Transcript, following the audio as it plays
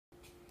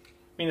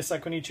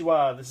Minasan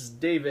konnichiwa, this is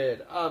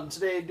David.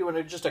 Today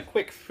doing just a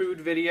quick food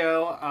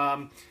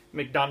video.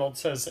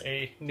 McDonald's has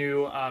a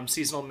new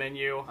seasonal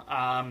menu,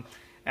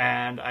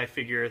 and I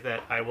figure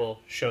that I will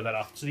show that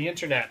off to the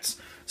internet.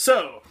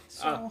 So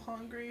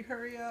hungry,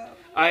 hurry up.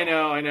 I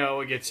know,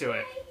 we'll get to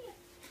it.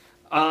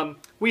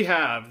 We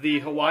have the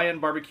Hawaiian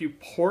barbecue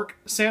pork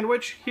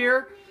sandwich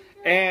here,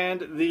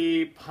 and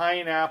the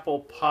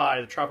pineapple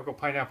pie, the tropical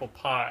pineapple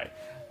pie.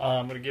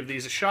 I'm going to give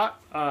these a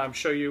shot,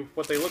 show you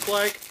what they look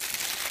like.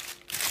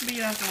 But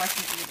you don't have to watch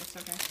me do this,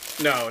 okay?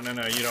 No,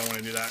 you don't want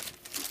to do that.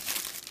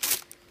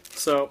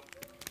 So,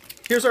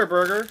 here's our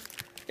burger.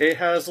 It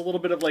has a little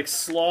bit of like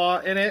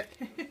slaw in it.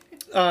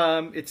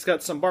 It's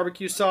got some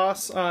barbecue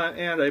sauce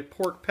and a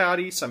pork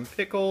patty, some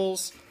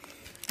pickles,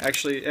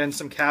 actually, and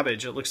some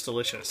cabbage. It looks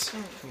delicious.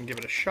 I'm going to give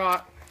it a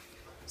shot,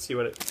 see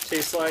what it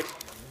tastes like.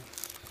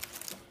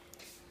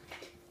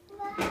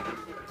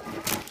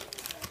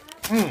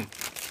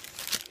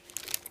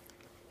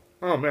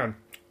 Oh man,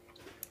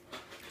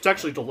 it's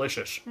actually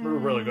delicious.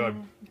 Really good.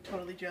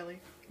 Totally jelly.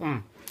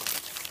 You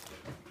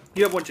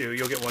have one too.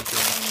 You'll get one too.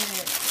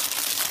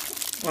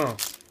 Oh,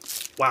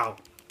 wow.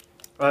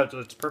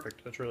 That's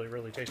perfect. That's really,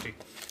 really tasty.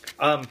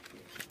 And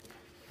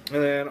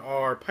then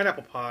our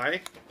pineapple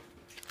pie.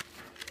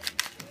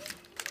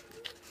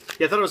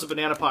 Yeah, I thought it was a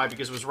banana pie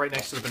because it was right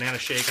next to the banana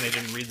shake and I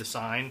didn't read the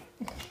sign.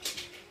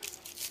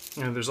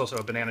 And there's also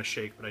a banana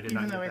shake, but I did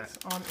not get that. Even though it's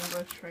on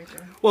English right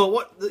there. Well,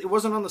 what? It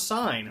wasn't on the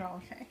sign.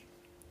 Oh, okay.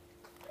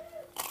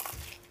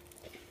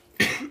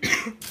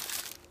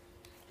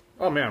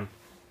 Oh man.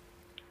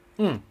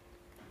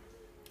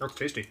 That's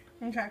tasty.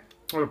 Okay.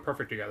 They're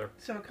perfect together.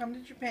 So come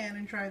to Japan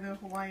and try the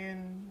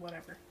Hawaiian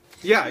whatever.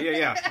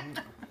 Yeah.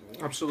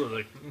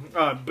 Absolutely.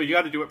 But you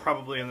got to do it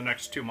probably in the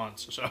next 2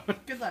 months. So.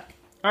 Good luck.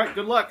 All right.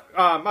 Good luck.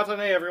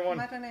 Matane, everyone.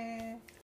 Matane.